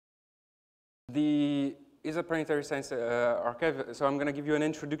The ESA Planetary Science Archive, so I'm going to give you an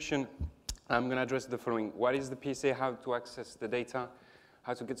introduction. I'm going to address the following. What is the PSA, how to access the data,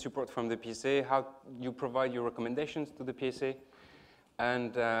 how to get support from the PSA, how you provide your recommendations to the PSA,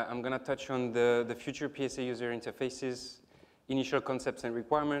 and I'm going to touch on the future PSA user interfaces, initial concepts and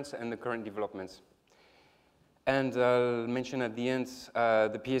requirements, and the current developments. And I'll mention at the end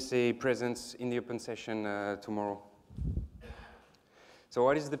the PSA presence in the open session tomorrow. So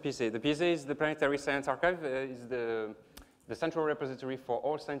what is the PSA? The PSA is the Planetary Science Archive, is the central repository for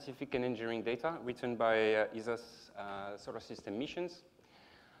all scientific and engineering data written by ESA's solar system missions.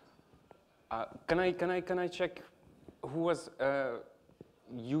 Can I check who has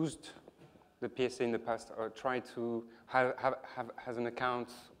used the PSA in the past or tried to has an account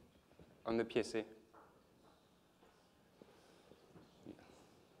on the PSA?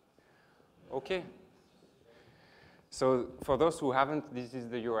 Okay. So for those who haven't, this is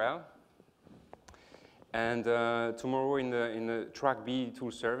the URL. And tomorrow in the track B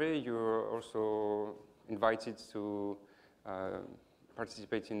tool survey, you're also invited to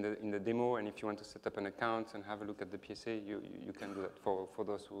participate in the demo. And if you want to set up an account and have a look at the PSA, you can do that for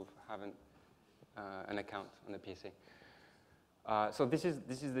those who haven't an account on the PSA. So this is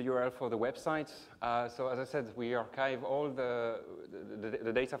the URL for the website. So as I said, we archive all the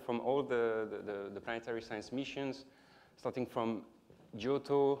data from all the planetary science missions, starting from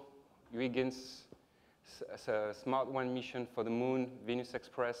Giotto, Huygens, Smart 1 mission for the Moon, Venus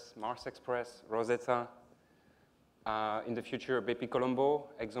Express, Mars Express, Rosetta. In the future, Bepi Colombo,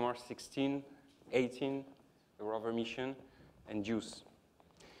 ExoMars 16, 18, the rover mission, and JUICE.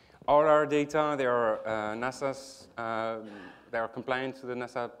 All our data, they are NASA's, they are compliant to the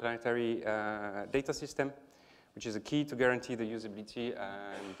NASA Planetary Data System, which is a key to guarantee the usability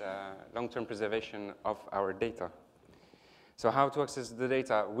and long-term preservation of our data. So how to access the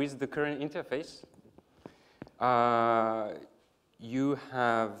data? With the current interface, you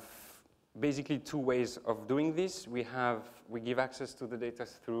have basically two ways of doing this. We give access to the data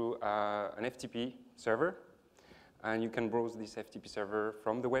through an FTP server, and you can browse this FTP server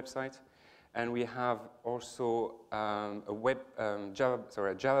from the website. And we have also a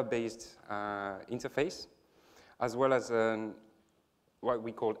Java-based interface, as well as what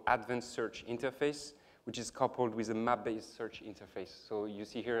we call advanced search interface, which is coupled with a map-based search interface. So you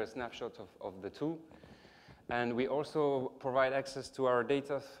see here a snapshot of the two. And we also provide access to our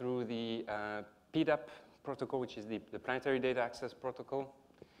data through the PDAP protocol, which is the Planetary Data Access Protocol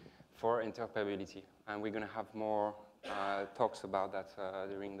for interoperability. And we're going to have more talks about that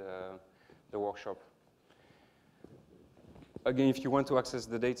during the workshop. Again, if you want to access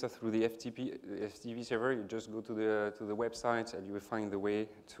the data through the FTP server, you just go to the website and you will find the way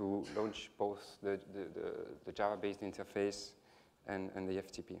to launch both the Java-based interface and the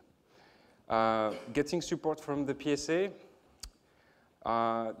FTP. Getting support from the PSA,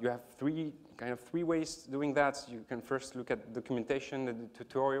 you have three ways doing that. You can first look at documentation, the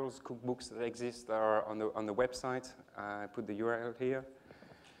tutorials, cookbooks that exist are on the website. I put the URL here.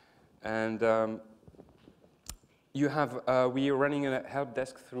 And we are running a help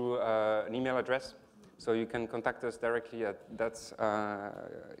desk through an email address. So you can contact us directly at that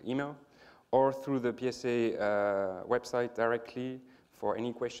email or through the PSA website directly for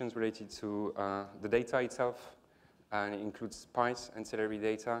any questions related to the data itself, and it includes PICE, ancillary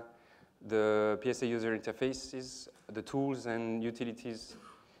data, the PSA user interfaces, the tools and utilities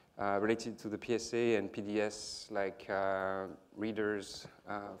related to the PSA and PDS, like readers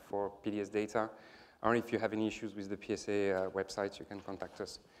for PDS data. Or if you have any issues with the PSA website, you can contact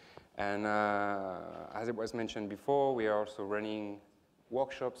us. And as it was mentioned before, we are also running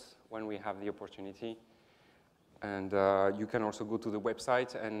workshops when we have the opportunity. And you can also go to the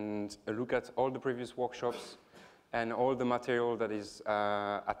website and look at all the previous workshops and all the material that is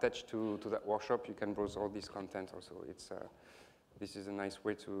attached to that workshop. You can browse all this content also. This is a nice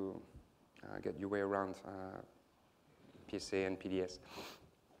way to get your way around PSA and PDS.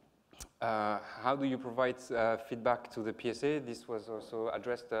 How do you provide feedback to the PSA? This was also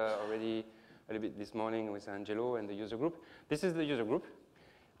addressed already a little bit this morning with Angelo and the user group. This is the user group.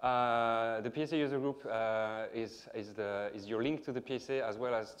 The PSA user group is your link to the PSA as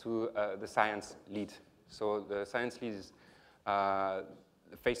well as to the science lead. So the science lead is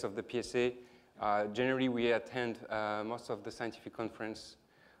the face of the PSA. Generally, we attend most of the scientific conference,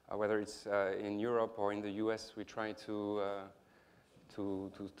 whether it's in Europe or in the US. We try to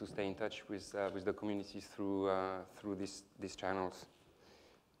stay in touch with the communities through these channels.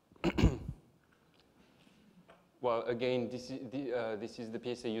 Well, again, this is the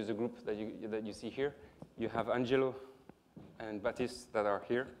PSA user group that you see here. You have Angelo and Baptiste that are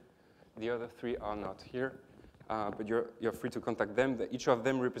here. The other three are not here, but you're free to contact them. Each of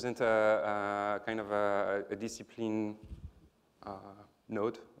them represent a kind of a discipline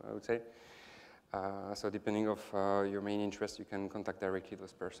node, I would say. So depending of your main interest, you can contact directly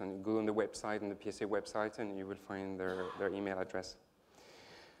those persons. You go on the website, on the PSA website, and you will find their email address.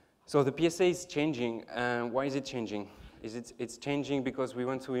 So the PSA is changing, and why is it changing? It's changing because we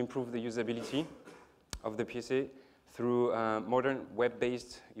want to improve the usability of the PSA through modern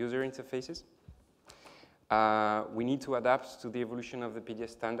web-based user interfaces. We need to adapt to the evolution of the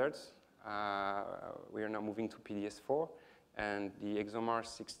PDS standards. We are now moving to PDS-4, and the ExoMars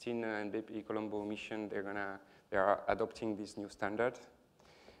 16 and BP Colombo mission, they are adopting this new standard.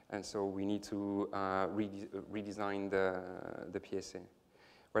 And so we need to redesign the PSA,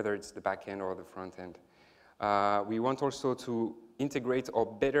 whether it's the back end or the front end. We want also to integrate or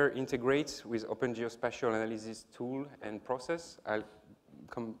better integrate with Open Geospatial Analysis tool and process. I'll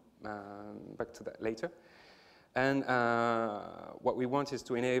come back to that later. And what we want is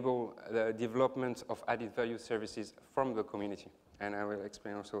to enable the development of added value services from the community. And I will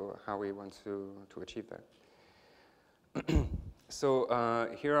explain also how we want to achieve that. So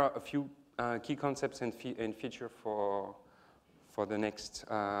here are a few key concepts and features for the next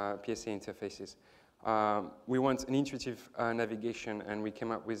PSA interfaces. We want an intuitive navigation, and we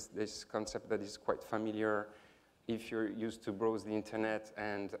came up with this concept that is quite familiar if you're used to browse the internet,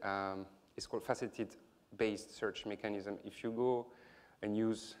 and it's called faceted-based search mechanism. If you go and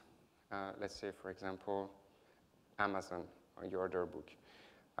use, let's say, for example, Amazon or your order book,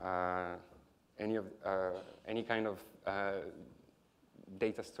 any kind of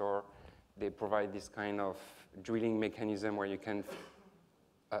data store, they provide this kind of drilling mechanism where you can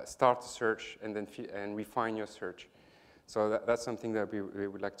start a search and then refine your search. So that's something that we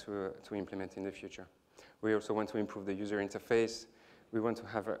would like to implement in the future. We also want to improve the user interface. We want to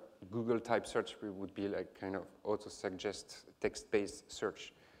have a Google-type search. We would be like kind of auto-suggest text-based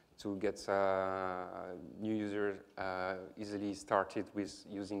search to get new users easily started with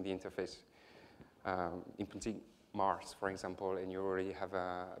using the interface. Implementing Mars, for example, and you already have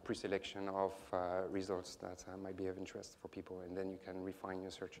a pre-selection of results that might be of interest for people, and then you can refine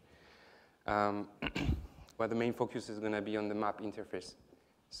your search. But the main focus is going to be on the map interface.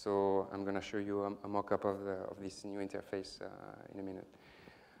 So I'm going to show you a mock-up of this new interface in a minute.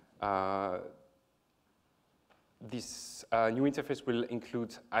 This new interface will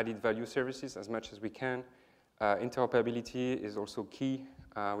include added value services as much as we can. Interoperability is also key.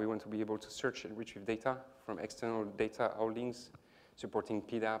 We want to be able to search and retrieve data from external data holdings, supporting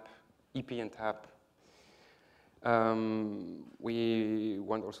PDAP, EP and TAP. We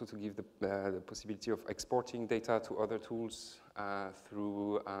want also to give the possibility of exporting data to other tools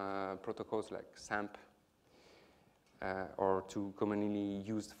through protocols like SAMP or to commonly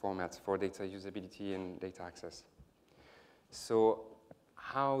used formats for data usability and data access. So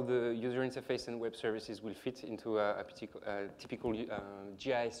how the user interface and web services will fit into a typical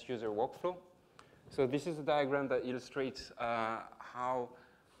GIS user workflow. So this is a diagram that illustrates how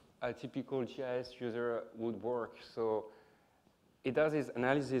a typical GIS user would work. So it does its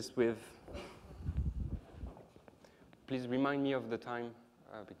analysis with, please remind me of the time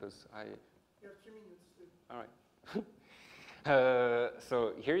because I... You have 2 minutes. All right.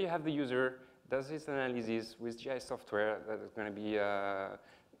 So here you have the user, does his analysis with GIS software that is going to be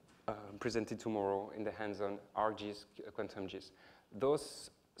presented tomorrow in the hands-on ArcGIS, QuantumGIS. Those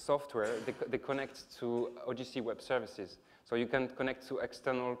software, they connect to OGC web services. So you can connect to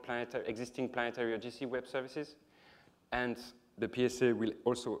external existing Planetary OGC web services, and the PSA will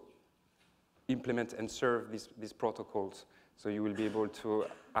also implement and serve these protocols. So you will be able to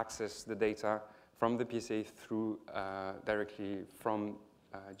access the data from the PSA through directly from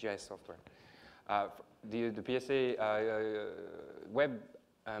GIS software. The PSA web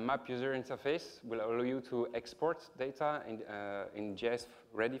map user interface will allow you to export data in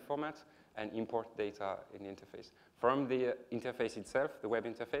GIS-ready format and import data in the interface. From the interface itself, the web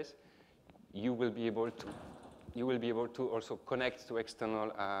interface, you will be able to also connect to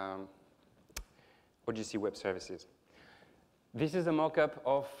external OGC web services. This is a mock-up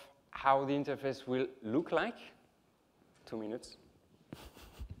of how the interface will look like. 2 minutes.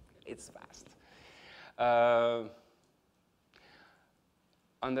 It's fast.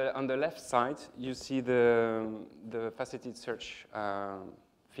 On the left side, you see the faceted search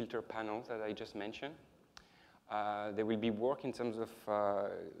filter panel that I just mentioned. There will be work in terms of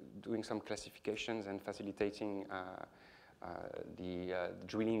doing some classifications and facilitating the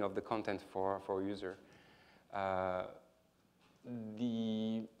drilling of the content for a user.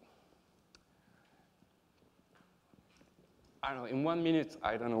 I don't know, in 1 minute,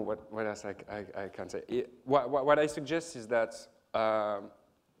 I don't know what else I can say. What I suggest is that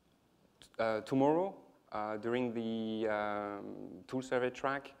tomorrow, during the tool survey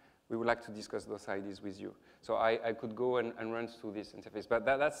track, we would like to discuss those ideas with you. So I could go and run through this interface, but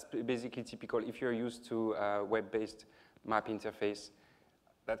that's basically typical. If you're used to web-based map interface,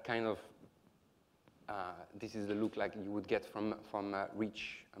 that kind of, this is the look like you would get from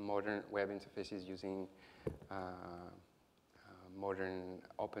rich modern web interfaces using modern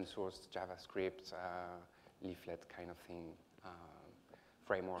open source JavaScript, leaflet kind of thing,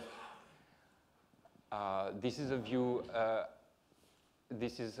 framework. This is a view,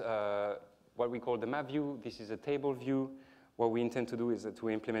 this is what we call the map view. This is a table view. What we intend to do is to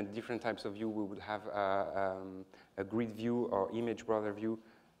implement different types of view. We would have a grid view or image browser view.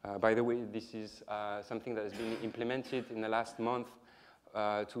 By the way, this is something that has been implemented in the last month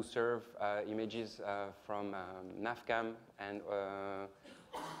to serve images from NAFCAM and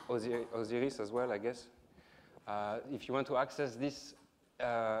Osiris as well, I guess. If you want to access this,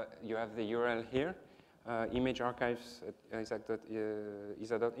 you have the URL here, image archives at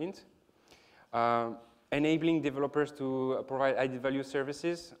ESA.int. Enabling developers to provide added value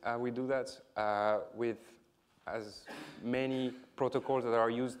services. We do that with as many protocols that are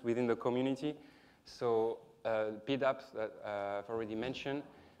used within the community. So PDAP that I've already mentioned,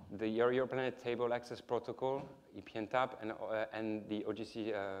 the Your Planet Table Access Protocol, EPNTAP, and the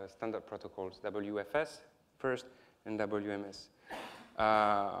OGC standard protocols, WFS first and WMS.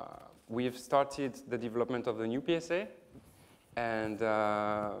 We've started the development of the new PSA, and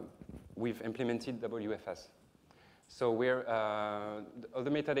we've implemented WFS. So all the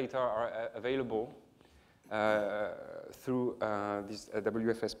metadata are available through this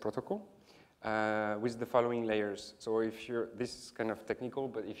WFS protocol with the following layers. So if you're, this is kind of technical,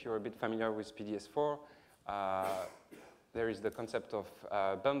 but if you're a bit familiar with PDS4, there is the concept of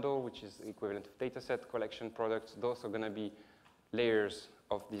bundle, which is the equivalent of dataset, collection, products. Those are going to be layers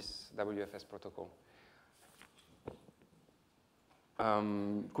of this WFS protocol.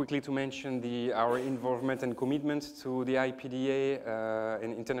 Quickly to mention our involvement and commitment to the IPDA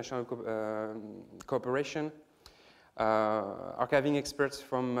and international cooperation. Archiving experts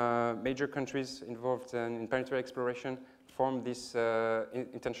from major countries involved in planetary exploration formed this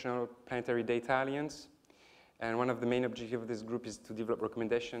International Planetary Data Alliance. And one of the main objectives of this group is to develop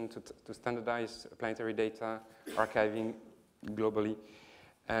recommendations to standardize planetary data archiving globally.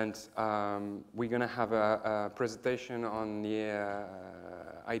 And we're going to have a presentation on the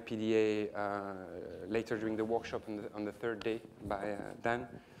IPDA later during the workshop on the third day by Dan.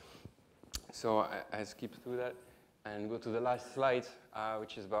 So I skip through that and go to the last slide,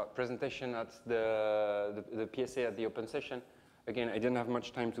 which is about presentation at the PSA at the open session. Again, I didn't have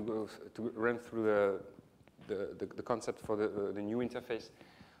much time to run through the concept for the new interface.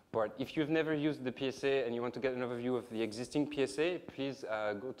 But if you've never used the PSA and you want to get an overview of the existing PSA, please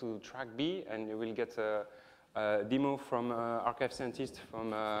go to track B and you will get a demo from archive scientists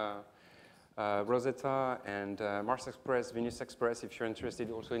from Rosetta and Mars Express, Venus Express. If you're interested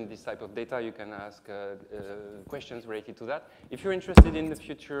also in this type of data, you can ask questions related to that. If you're interested in the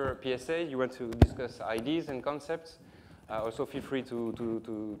future PSA, you want to discuss ideas and concepts, also feel free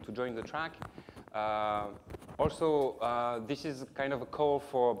to join the track. Also, this is kind of a call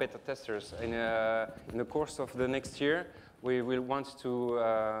for beta testers. In the course of the next year, we will want to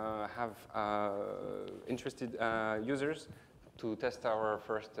have interested users to test our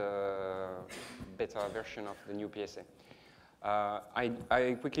first beta version of the new PSA.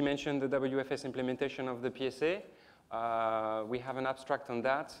 I quickly mentioned the WFS implementation of the PSA. We have an abstract on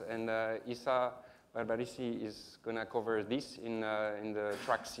that, and ESA Barbarisi is going to cover this in the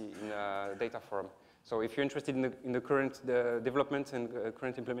track C, in the data forum. So if you're interested in the current development and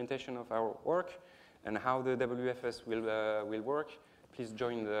current implementation of our work and how the WFS will work, please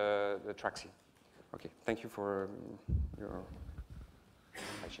join the track C. Okay, thank you for your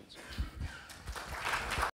patience.